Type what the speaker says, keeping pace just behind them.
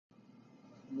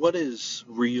what is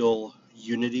real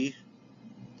unity?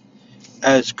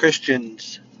 As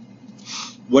Christians,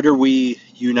 what are we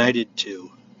united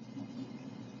to?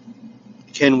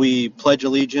 Can we pledge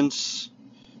allegiance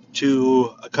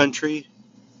to a country?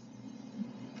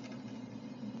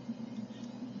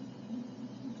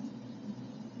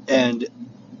 And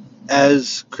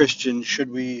as Christians,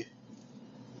 should we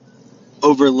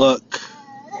overlook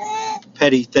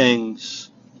petty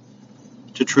things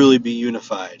to truly be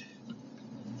unified?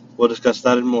 We'll discuss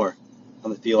that and more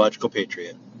on the Theological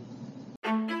Patriot.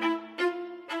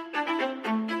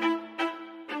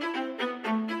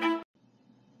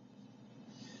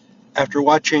 After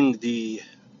watching the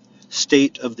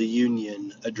State of the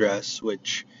Union address,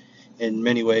 which in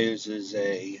many ways is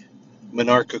a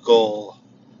monarchical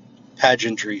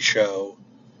pageantry show,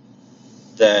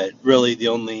 that really the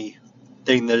only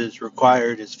thing that is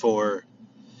required is for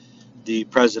the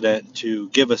president to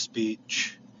give a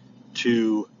speech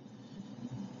to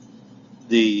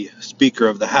the Speaker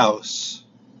of the House,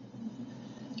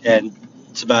 and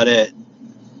it's about it.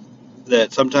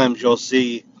 That sometimes you'll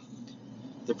see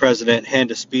the president hand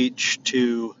a speech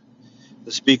to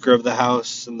the Speaker of the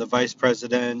House and the Vice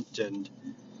President, and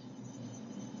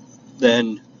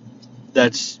then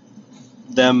that's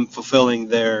them fulfilling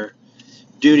their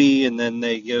duty, and then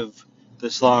they give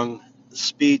this long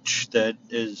speech that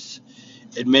is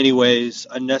in many ways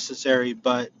unnecessary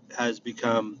but has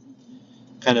become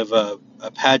kind of a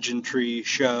pageantry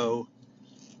show.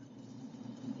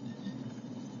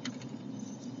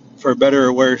 For better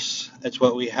or worse, that's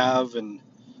what we have, and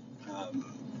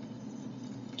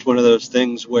it's one of those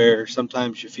things where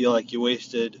sometimes you feel like you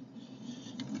wasted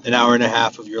an hour and a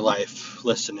half of your life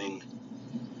listening.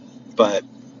 But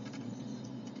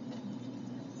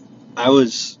I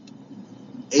was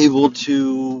able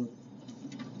to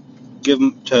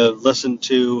listen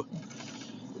to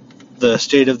the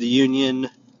State of the Union,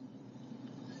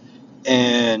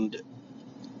 and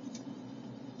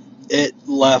it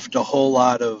left a whole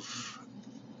lot of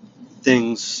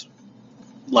things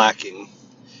lacking.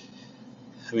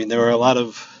 I mean, there were a lot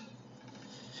of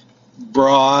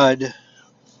broad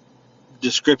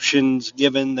descriptions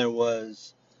given. There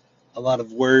was a lot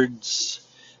of words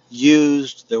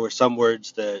used. There were some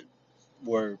words that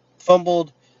were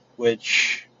fumbled,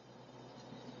 which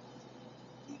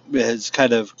has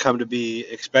kind of come to be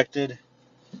expected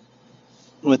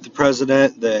with the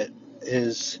president, that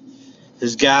his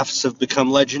gaffes have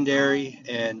become legendary,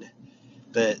 and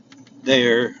that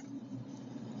they're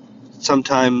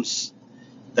sometimes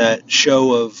that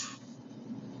show of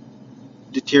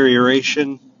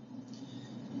deterioration,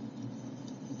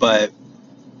 but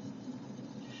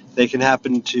they can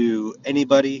happen to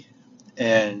anybody,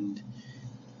 and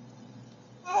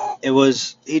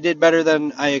he did better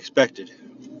than I expected.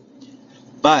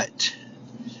 But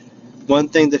one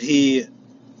thing that he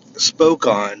spoke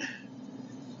on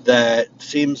that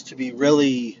seems to be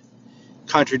really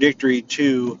contradictory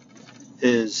to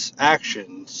his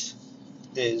actions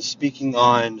is speaking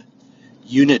on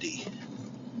unity.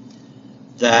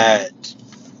 That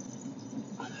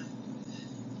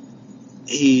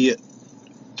he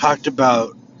talked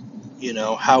about,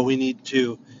 how we need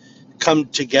to come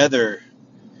together,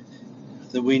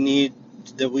 that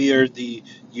we are the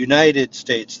United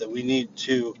States, that we need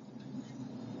to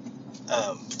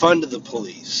fund the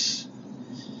police,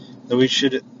 that we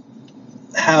should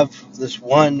have this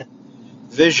one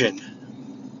vision.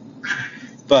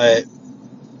 But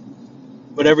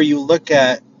whenever you look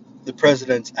at the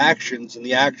president's actions and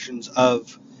the actions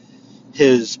of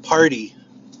his party,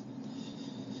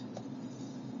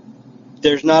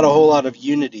 there's not a whole lot of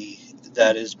unity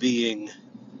that is being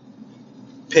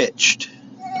pitched.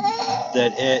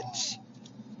 That it's,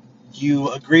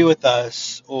 you agree with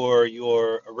us or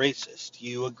you're a racist.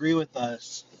 You agree with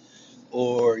us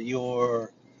or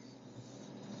you're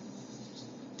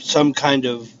some kind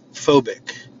of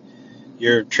phobic.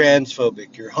 You're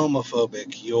transphobic, you're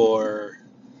homophobic, you're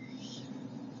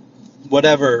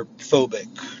whatever phobic,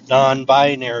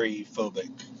 non-binary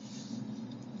phobic.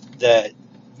 That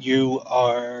you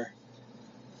are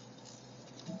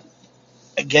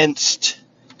against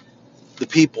the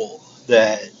people,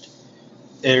 that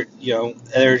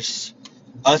there's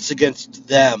us against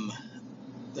them.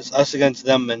 This us against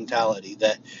them mentality,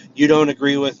 that you don't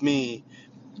agree with me,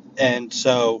 and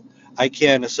so I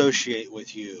can't associate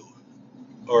with you,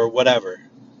 or whatever.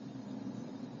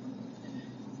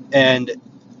 And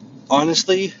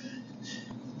honestly,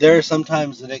 there are some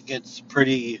times that it gets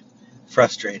pretty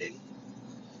frustrating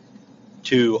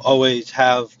to always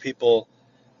have people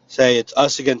say it's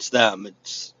us against them.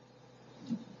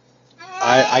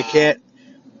 I can't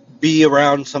be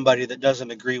around somebody that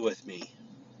doesn't agree with me,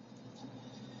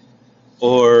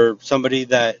 or somebody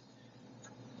that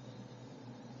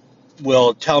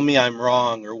will tell me I'm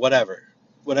wrong, or whatever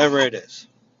it is.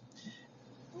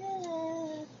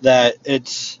 That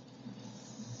it's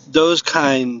those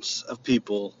kinds of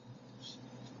people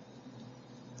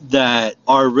that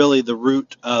are really the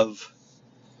root of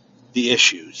the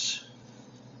issues.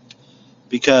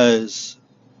 Because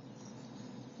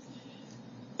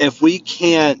if we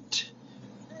can't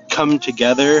come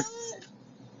together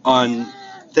on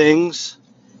things,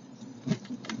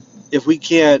 if we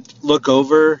can't look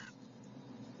over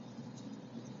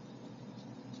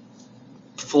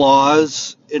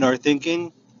flaws in our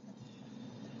thinking,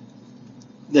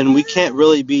 then we can't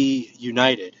really be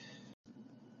united.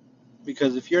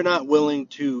 Because if you're not willing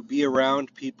to be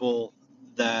around people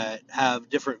that have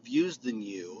different views than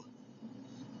you,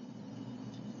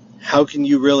 how can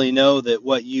you really know that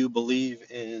what you believe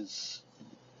is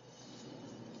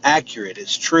accurate,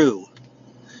 is true?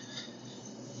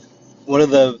 One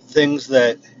of the things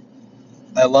that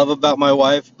I love about my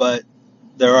wife, but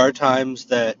there are times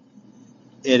that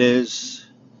it is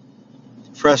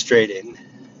frustrating,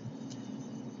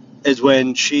 is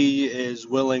when she is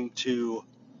willing to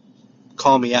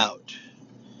call me out,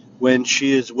 when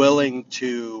she is willing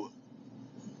to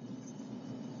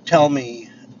tell me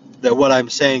that what I'm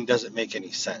saying doesn't make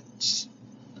any sense.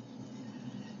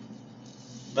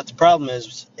 But the problem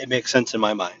is, it makes sense in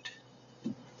my mind.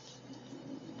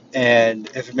 And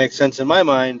if it makes sense in my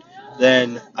mind,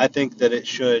 then I think that it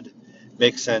should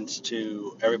make sense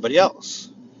to everybody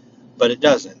else. But it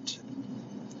doesn't.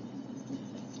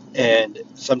 And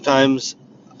sometimes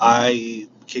I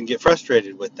can get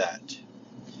frustrated with that.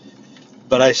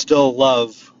 But I still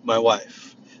love my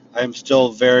wife. I'm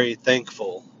still very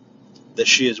thankful that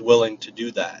she is willing to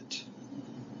do that.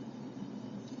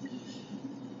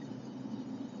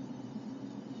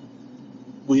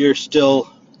 We are still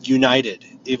united,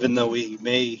 even though we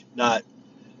may not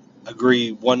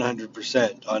agree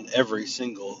 100% on every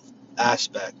single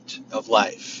aspect of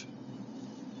life.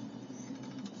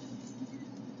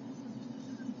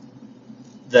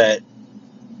 That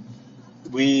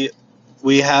we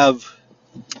we have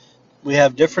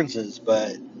differences,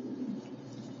 but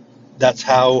that's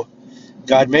how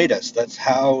God made us. That's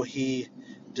how He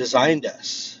designed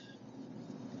us.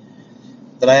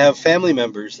 That I have family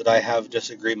members that I have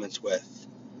disagreements with,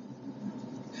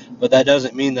 but that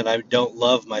doesn't mean that I don't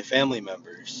love my family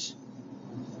members.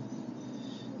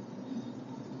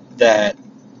 That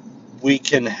we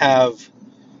can have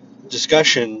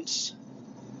discussions,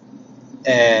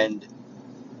 and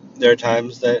there are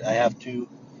times that I have to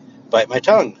bite my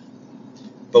tongue,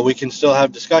 but we can still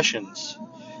have discussions.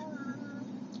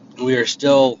 We are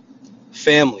still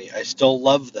family. I still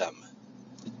love them.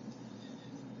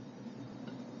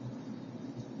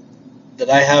 That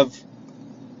I have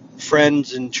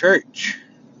friends in church.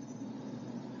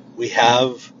 We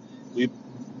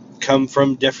come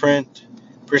from different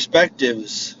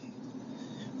perspectives.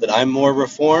 That I'm more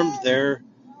reformed, they're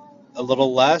a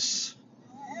little less,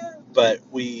 but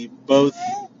we both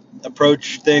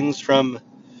approach things from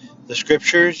the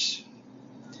scriptures,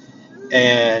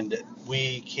 and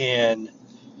we can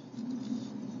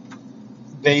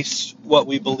base what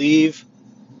we believe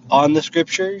on the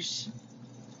scriptures.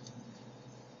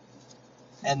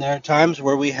 And there are times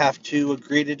where we have to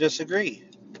agree to disagree,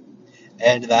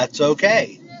 and that's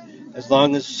okay, as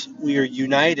long as we are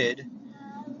united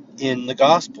in the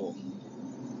gospel.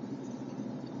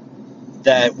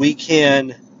 That we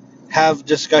can have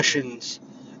discussions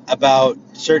about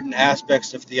certain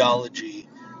aspects of theology,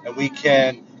 and we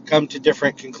can come to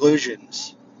different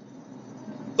conclusions.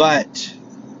 But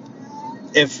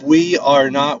if we are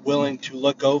not willing to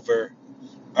look over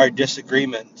our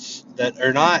disagreements that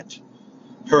are not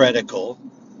heretical,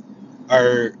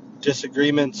 are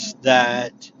disagreements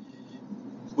that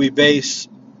we base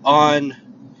on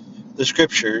the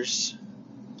scriptures,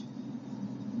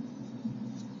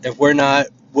 if we're not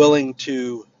willing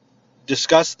to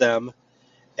discuss them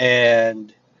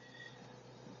and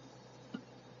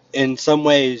in some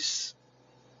ways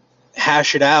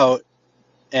hash it out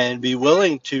and be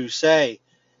willing to say,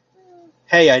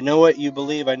 hey, I know what you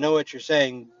believe, I know what you're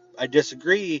saying, I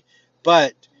disagree,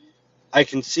 but I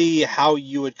can see how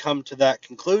you would come to that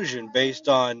conclusion based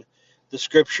on the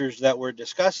scriptures that we're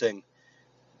discussing,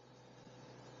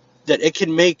 that it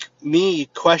can make me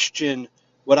question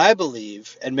what I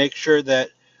believe and make sure that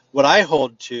what I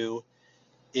hold to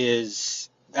is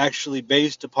actually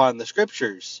based upon the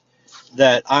scriptures,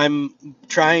 that I'm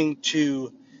trying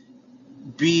to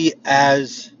be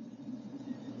as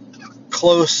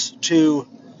close to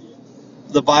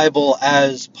the Bible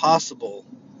as possible.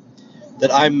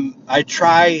 That I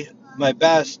try my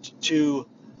best to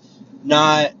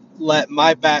not let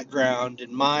my background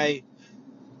and my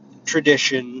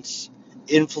traditions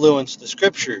influence the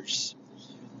scriptures.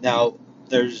 Now,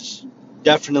 there's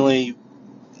definitely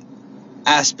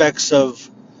aspects of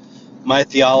my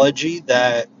theology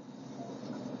that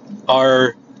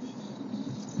are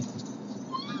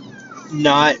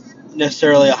not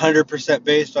necessarily 100%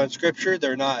 based on scripture.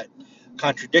 They're not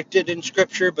contradicted in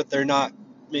scripture, but they're not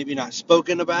maybe not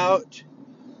spoken about.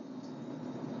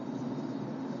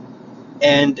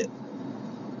 And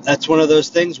that's one of those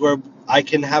things where I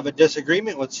can have a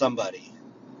disagreement with somebody,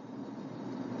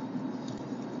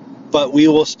 but we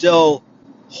will still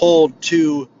hold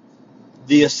to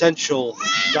the essential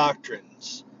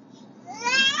doctrines.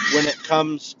 When it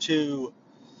comes to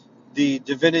the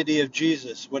divinity of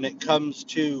Jesus, when it comes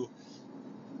to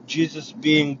Jesus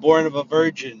being born of a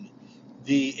virgin,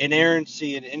 the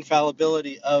inerrancy and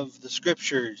infallibility of the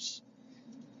scriptures,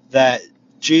 that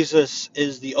Jesus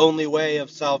is the only way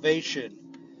of salvation,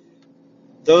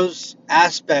 those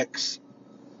aspects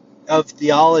of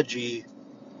theology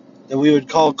that we would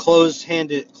call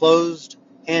closed-handed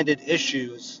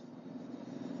issues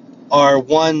are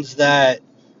ones that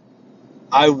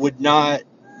I would not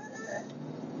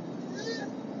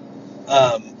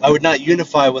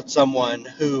unify with someone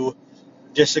who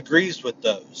disagrees with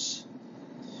those.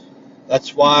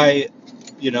 That's why,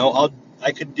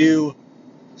 I could do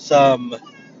some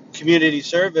community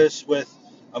service with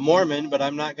a Mormon, but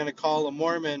I'm not going to call a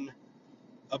Mormon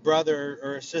a brother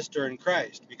or a sister in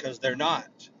Christ, because they're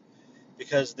not.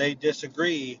 Because they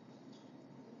disagree,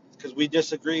 because we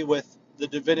disagree with the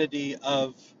divinity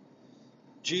of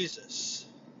Jesus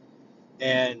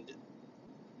and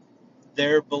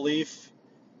their belief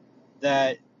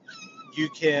that you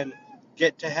can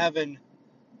get to heaven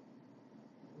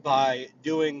by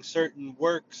doing certain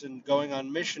works and going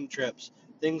on mission trips,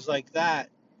 things like that,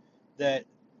 that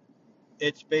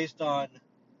it's based on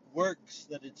works,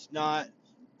 that it's not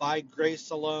by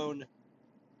grace alone,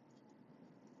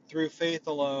 through faith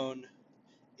alone,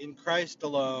 in Christ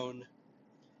alone,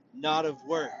 not of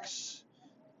works,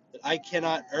 that I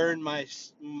cannot earn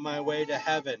my way to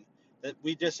heaven, that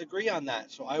we disagree on that.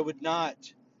 So I would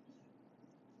not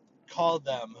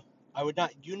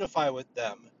unify with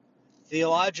them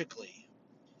theologically.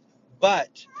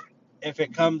 But if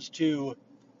it comes to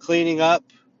cleaning up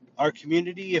our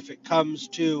community, if it comes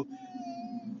to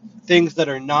things that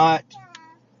are not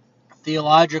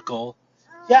theological,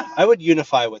 yeah, I would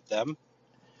unify with them,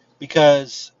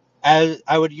 because as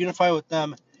I would unify with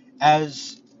them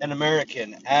as an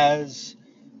American, as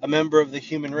a member of the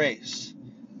human race.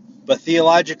 But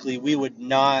theologically, we would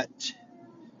not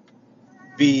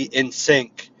be in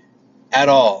sync at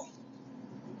all.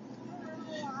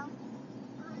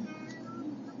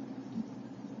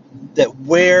 That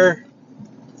where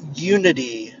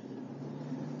unity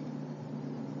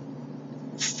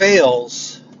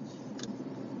fails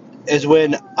is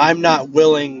when I'm not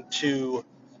willing to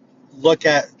look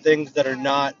at things that are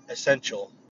not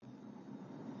essential.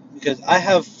 Because I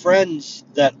have friends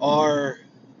that are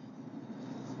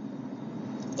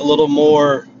a little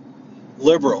more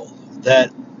liberal,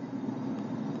 that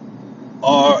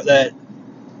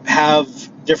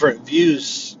have different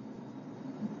views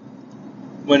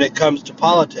when it comes to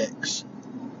politics.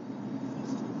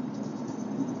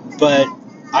 But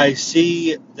I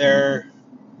see their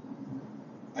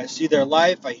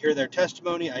life, I hear their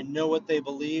testimony, I know what they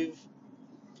believe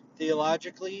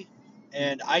theologically,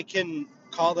 and I can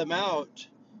call them out,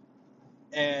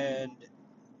 and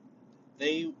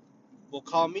they will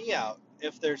call me out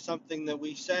if there's something that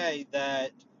we say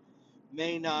that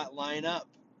may not line up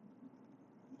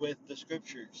with the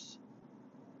scriptures.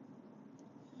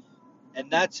 And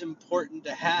that's important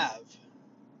to have.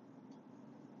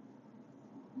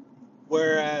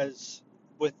 Whereas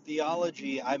with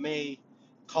theology, I may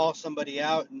call somebody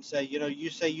out and say, you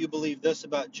say you believe this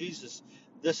about Jesus.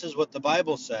 This is what the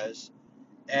Bible says.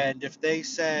 And if they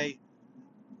say,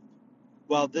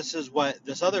 well, this is what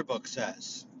this other book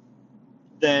says,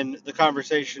 then the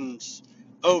conversation's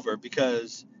over,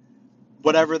 because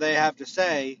whatever they have to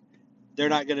say, they're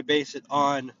not going to base it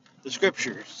on the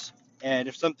scriptures. And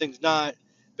if something's not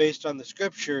based on the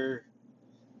scripture,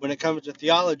 when it comes to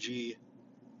theology,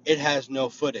 it has no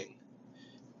footing.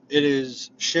 It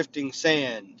is shifting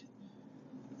sand,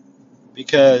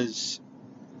 because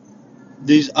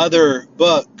these other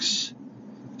books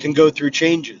can go through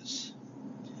changes.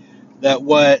 That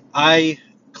what I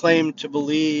claim to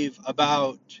believe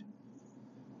about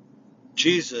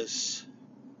Jesus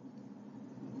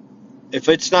If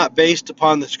it's not based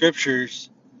upon the scriptures,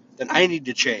 then I need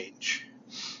to change.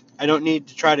 I don't need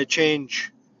to try to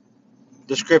change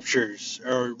the scriptures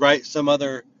or write some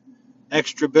other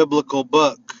extra biblical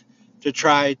book to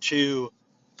try to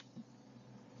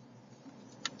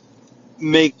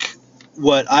make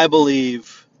what I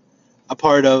believe a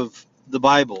part of the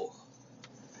Bible.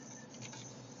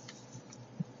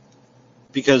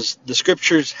 Because the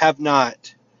scriptures have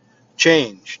not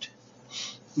changed.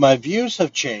 My views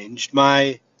have changed.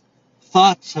 My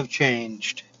thoughts have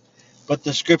changed. But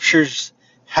the scriptures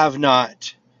have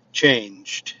not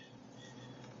changed.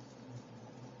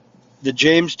 The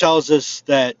James tells us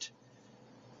that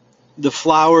the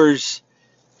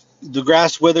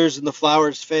grass withers and the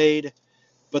flowers fade,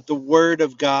 but the word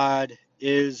of God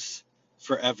is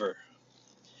forever.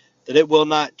 That it will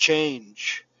not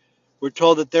change. We're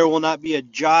told that there will not be a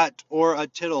jot or a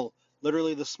tittle,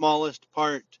 literally the smallest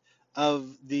part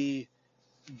of the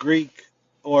Greek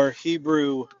or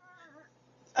Hebrew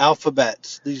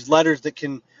alphabets. These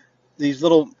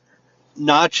little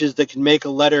notches that can make a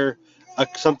letter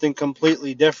something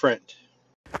completely different.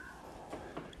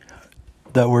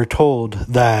 That we're told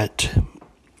that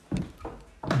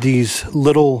these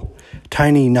little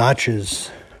tiny notches,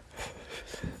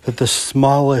 that the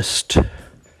smallest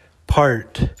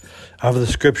part of the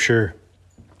scripture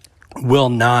will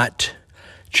not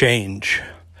change.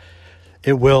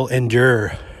 It will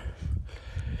endure.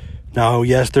 Now,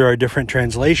 yes, there are different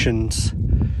translations,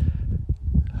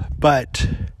 but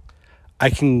I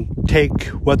can take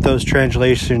what those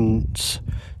translations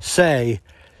say,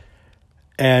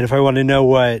 and if I want to know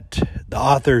what the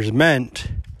authors meant,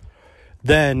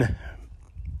 then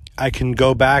I can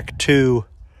go back to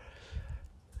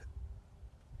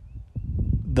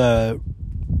the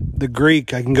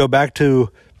Greek. I can go back to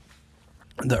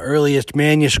the earliest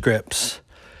manuscripts,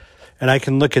 and I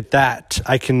can look at that.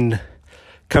 I can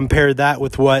compare that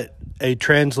with what a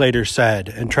translator said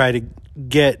and try to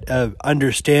get an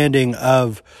understanding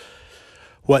of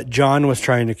what John was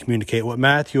trying to communicate, what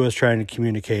Matthew was trying to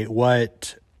communicate,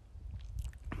 what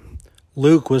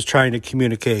Luke was trying to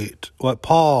communicate, what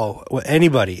Paul, what any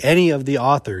of the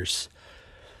authors.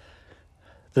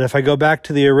 That if I go back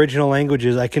to the original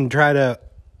languages, I can try to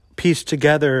piece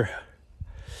together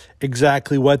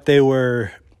exactly what they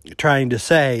were trying to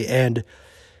say and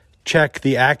check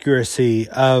the accuracy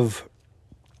of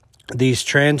these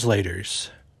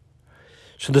translators.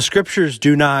 So the scriptures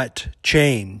do not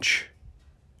change.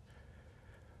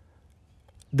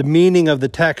 The meaning of the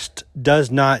text does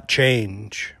not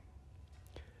change.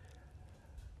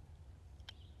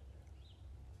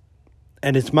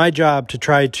 And it's my job to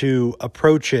try to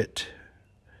approach it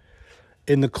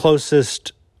in the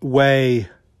closest way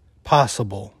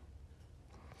possible,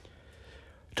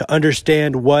 to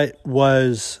understand what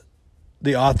was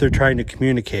the author trying to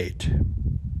communicate.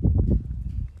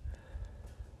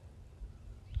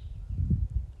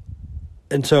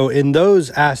 And so in those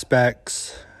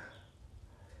aspects,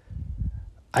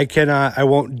 I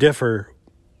won't differ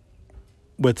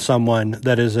with someone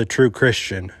that is a true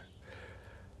Christian.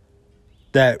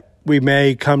 That we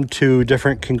may come to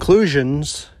different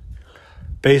conclusions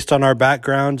based on our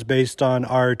backgrounds, based on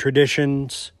our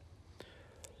traditions.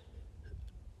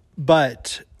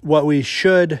 But what we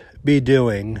should be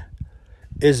doing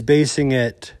is basing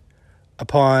it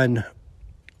upon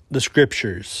the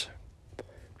scriptures.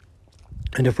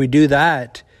 And if we do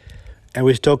that and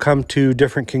we still come to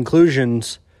different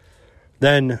conclusions,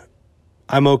 then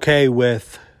I'm okay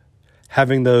with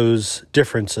having those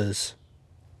differences.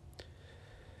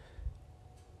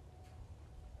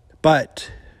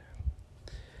 But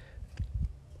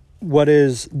what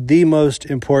is the most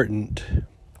important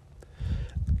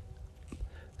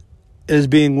is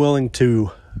being willing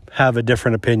to have a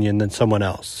different opinion than someone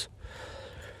else.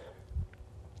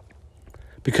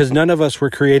 Because none of us were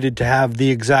created to have the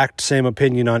exact same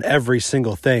opinion on every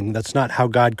single thing. That's not how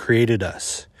God created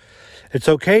us. It's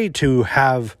okay to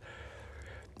have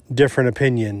different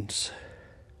opinions.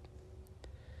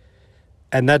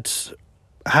 And that's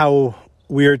how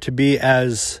we are to be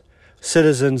as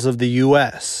citizens of the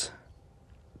U.S.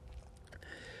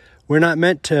 We're not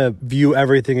meant to view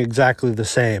everything exactly the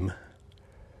same.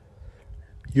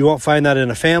 You won't find that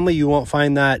in a family. You won't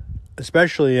find that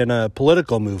especially in a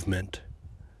political movement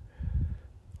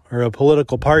or a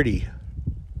political party.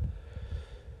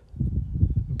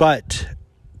 But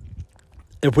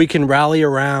if we can rally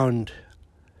around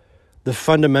the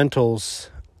fundamentals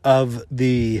of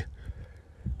the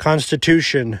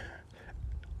Constitution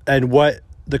and what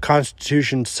the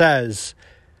Constitution says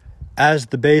as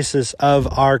the basis of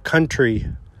our country,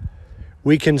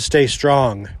 we can stay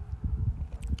strong.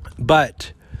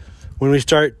 But when we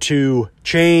start to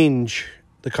change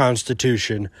the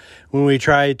Constitution, when we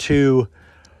try to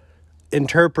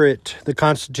interpret the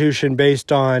Constitution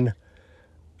based on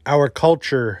our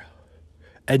culture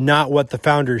and not what the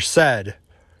founders said,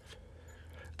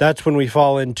 that's when we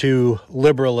fall into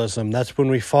liberalism. That's when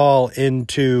we fall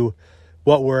into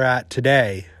what we're at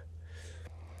today.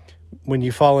 When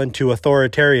you fall into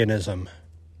authoritarianism.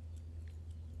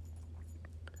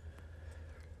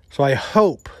 So I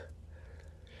hope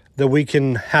that we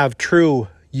can have true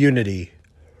unity,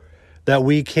 that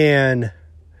we can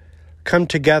come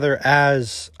together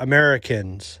as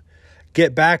Americans,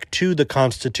 get back to the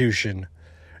Constitution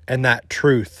and that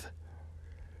truth,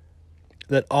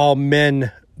 that all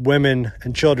men, women,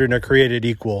 and children are created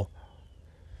equal.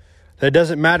 That it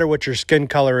doesn't matter what your skin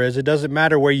color is. It doesn't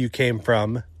matter where you came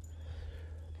from.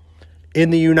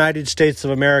 In the United States of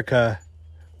America,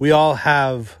 we all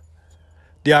have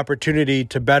the opportunity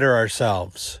to better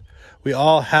ourselves. We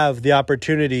all have the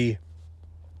opportunity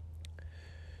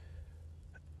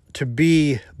to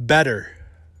be better.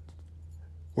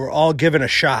 We're all given a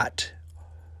shot.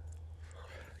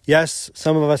 Yes,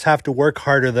 some of us have to work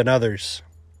harder than others.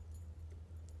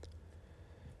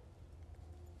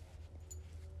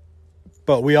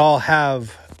 But we all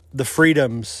have the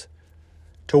freedoms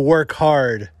to work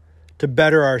hard, to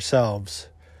better ourselves,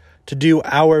 to do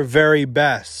our very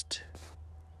best,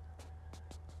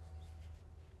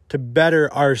 to better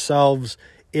ourselves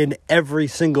in every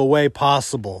single way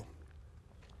possible.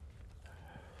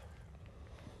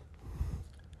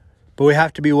 But we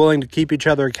have to be willing to keep each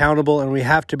other accountable, and we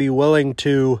have to be willing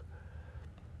to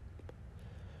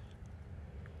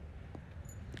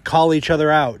call each other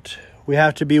out. We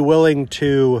have to be willing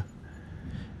to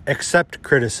accept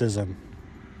criticism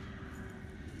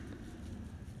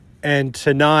and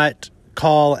to not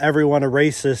call everyone a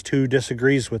racist who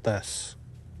disagrees with us.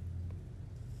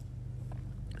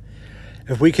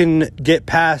 If we can get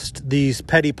past these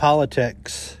petty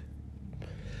politics,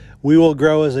 we will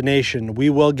grow as a nation. We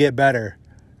will get better.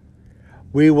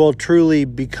 We will truly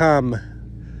become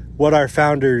what our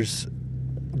founders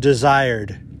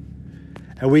desired.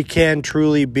 And we can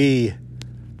truly be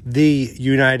the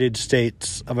United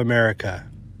States of America.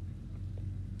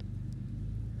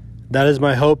 That is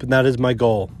my hope and that is my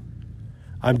goal.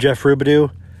 I'm Jeff Rubidoux,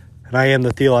 and I am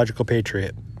the Theological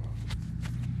Patriot.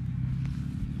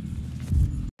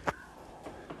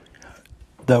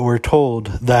 That we're told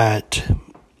that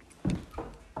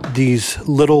these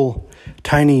little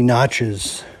tiny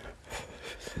notches,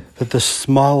 that the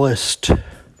smallest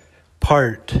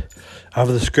part of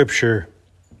the scripture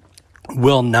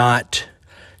will not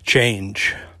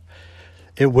change.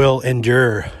 It will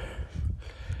endure.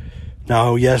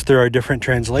 Now, yes, there are different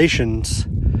translations,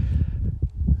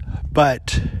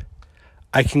 but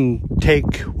I can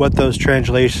take what those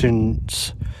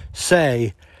translations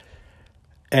say,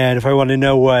 and if I want to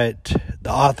know what the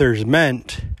authors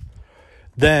meant,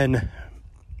 then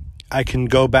I can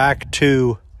go back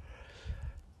to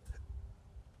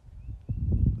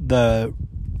the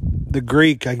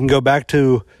Greek. I can go back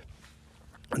to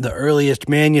the earliest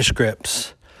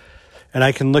manuscripts, and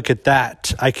I can look at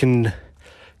that. I can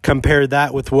compare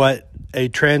that with what a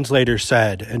translator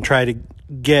said and try to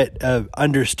get an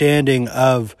understanding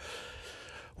of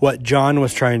what John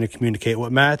was trying to communicate,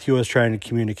 what Matthew was trying to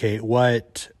communicate,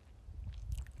 what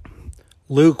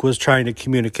Luke was trying to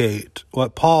communicate,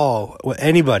 what Paul, what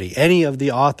anybody, any of the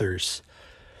authors.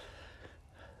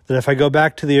 That if I go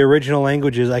back to the original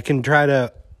languages, I can try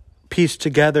to piece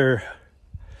together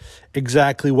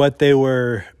exactly what they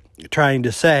were trying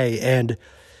to say and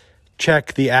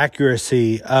check the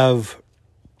accuracy of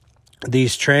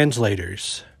these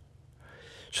translators.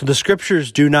 So the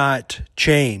scriptures do not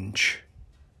change.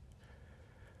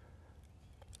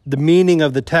 The meaning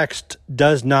of the text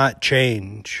does not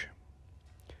change.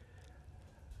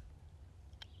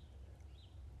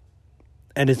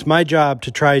 And it's my job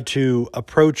to try to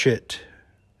approach it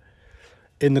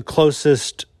in the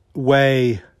closest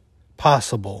way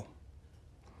possible,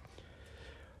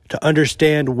 to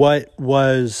understand what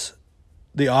was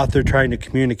the author trying to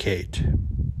communicate.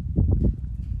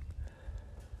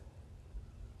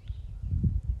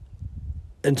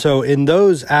 And so in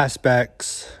those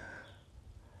aspects,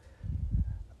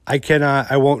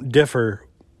 I won't differ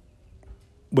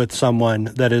with someone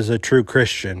that is a true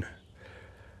Christian.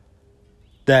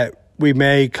 That we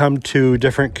may come to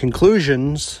different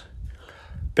conclusions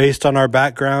based on our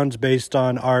backgrounds, based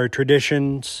on our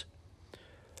traditions.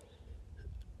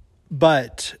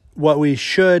 But what we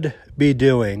should be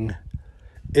doing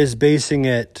is basing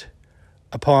it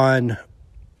upon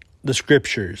the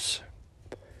scriptures.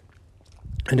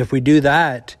 And if we do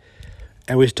that,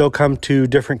 and we still come to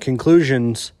different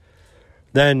conclusions,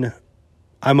 then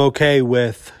I'm okay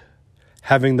with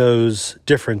having those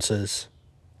differences.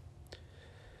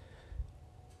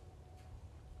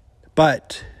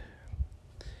 But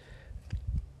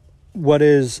what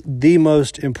is the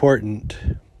most important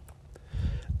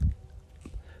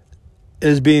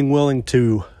is being willing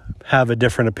to have a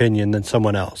different opinion than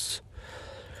someone else.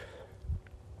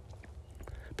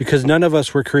 Because none of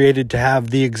us were created to have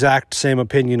the exact same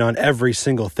opinion on every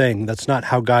single thing. That's not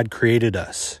how God created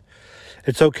us.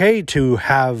 It's okay to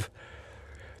have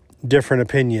different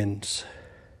opinions.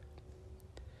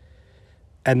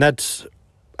 And that's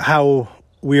how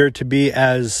we are to be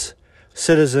as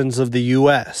citizens of the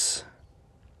U.S.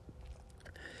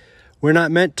 We're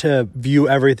not meant to view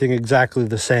everything exactly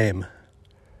the same.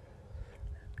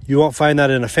 You won't find that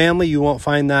in a family. You won't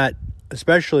find that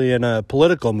especially in a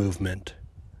political movement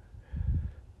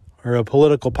or a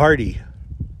political party.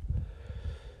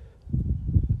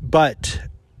 But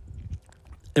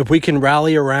if we can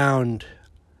rally around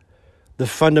the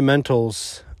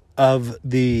fundamentals of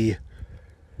the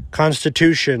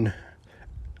Constitution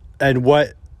and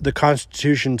what the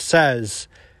Constitution says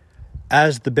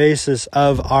as the basis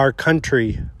of our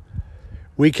country,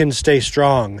 we can stay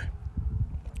strong.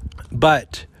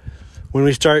 But when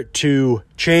we start to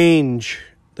change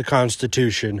the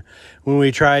Constitution, when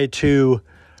we try to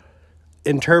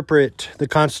interpret the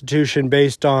Constitution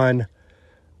based on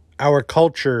our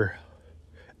culture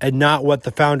and not what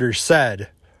the founders said,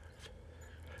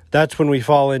 that's when we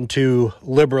fall into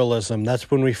liberalism. That's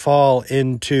when we fall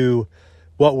into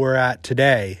what we're at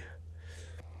today.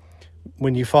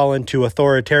 When you fall into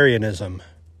authoritarianism.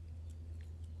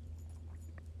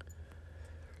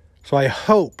 So I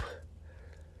hope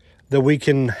that we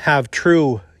can have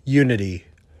true unity,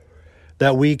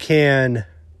 that we can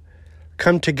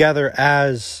come together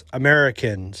as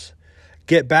Americans,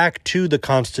 get back to the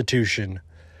Constitution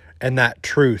and that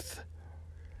truth,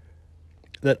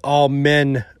 that all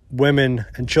men, women,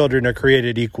 and children are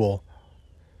created equal.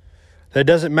 That it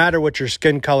doesn't matter what your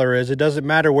skin color is. It doesn't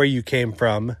matter where you came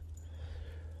from.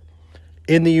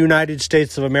 In the United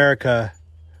States of America,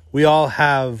 we all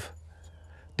have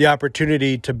the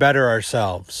opportunity to better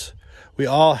ourselves. We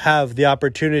all have the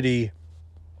opportunity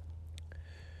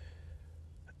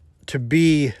to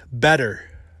be better.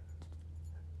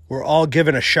 We're all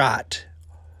given a shot.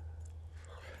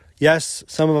 Yes,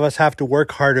 some of us have to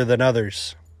work harder than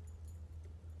others.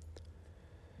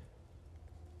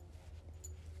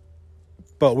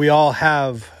 But we all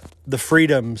have the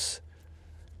freedoms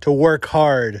to work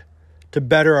hard, to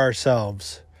better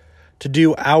ourselves, to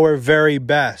do our very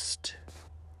best,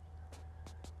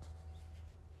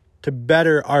 to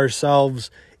better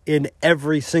ourselves in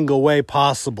every single way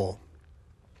possible.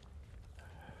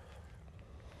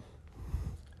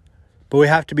 But we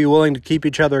have to be willing to keep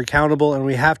each other accountable, and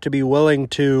we have to be willing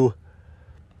to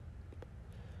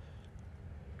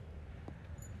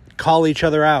call each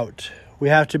other out. We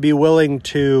have to be willing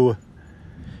to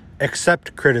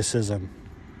accept criticism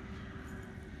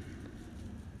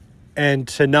and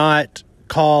to not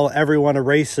call everyone a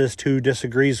racist who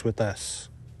disagrees with us.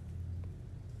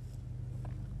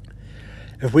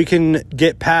 If we can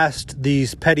get past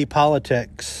these petty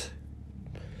politics,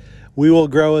 we will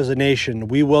grow as a nation.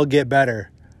 We will get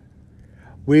better.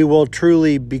 We will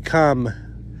truly become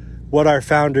what our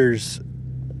founders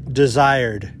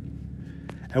desired.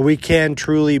 And we can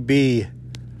truly be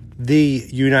the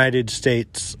United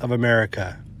States of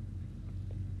America.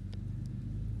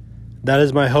 That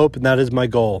is my hope and that is my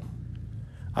goal.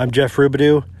 I'm Jeff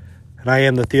Rubidoux, and I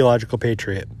am the Theological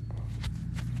Patriot.